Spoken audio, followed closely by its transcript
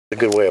A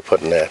good way of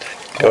putting that.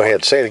 Go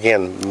ahead, say it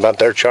again about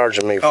they're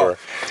charging me for.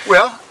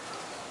 Well,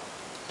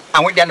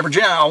 I went down to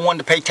Virginia. I wanted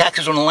to pay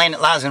taxes on the land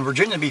that lies in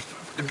Virginia.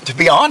 To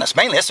be honest,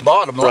 mainly that's the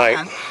bottom line.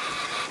 Right.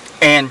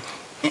 And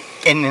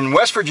in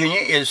West Virginia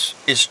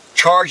is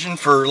charging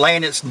for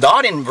land that's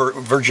not in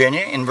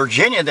Virginia. In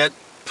Virginia, that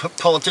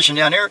politician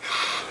down there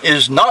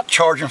is not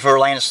charging for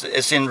land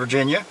that's in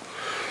Virginia.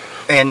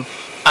 And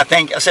I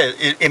think, I said,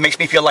 it makes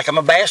me feel like I'm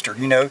a bastard,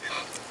 you know.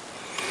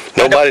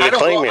 Nobody to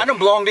claim it. I don't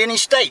belong to any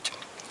state.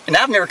 And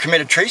I've never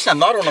committed treason. I'm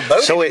not on a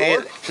boat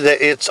anymore. So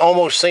it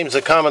almost seems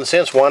the common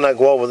sense, why not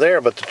go over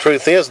there? But the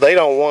truth is, they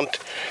don't want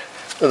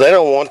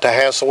to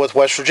hassle with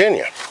West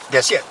Virginia.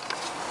 That's it.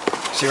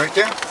 See right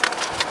there?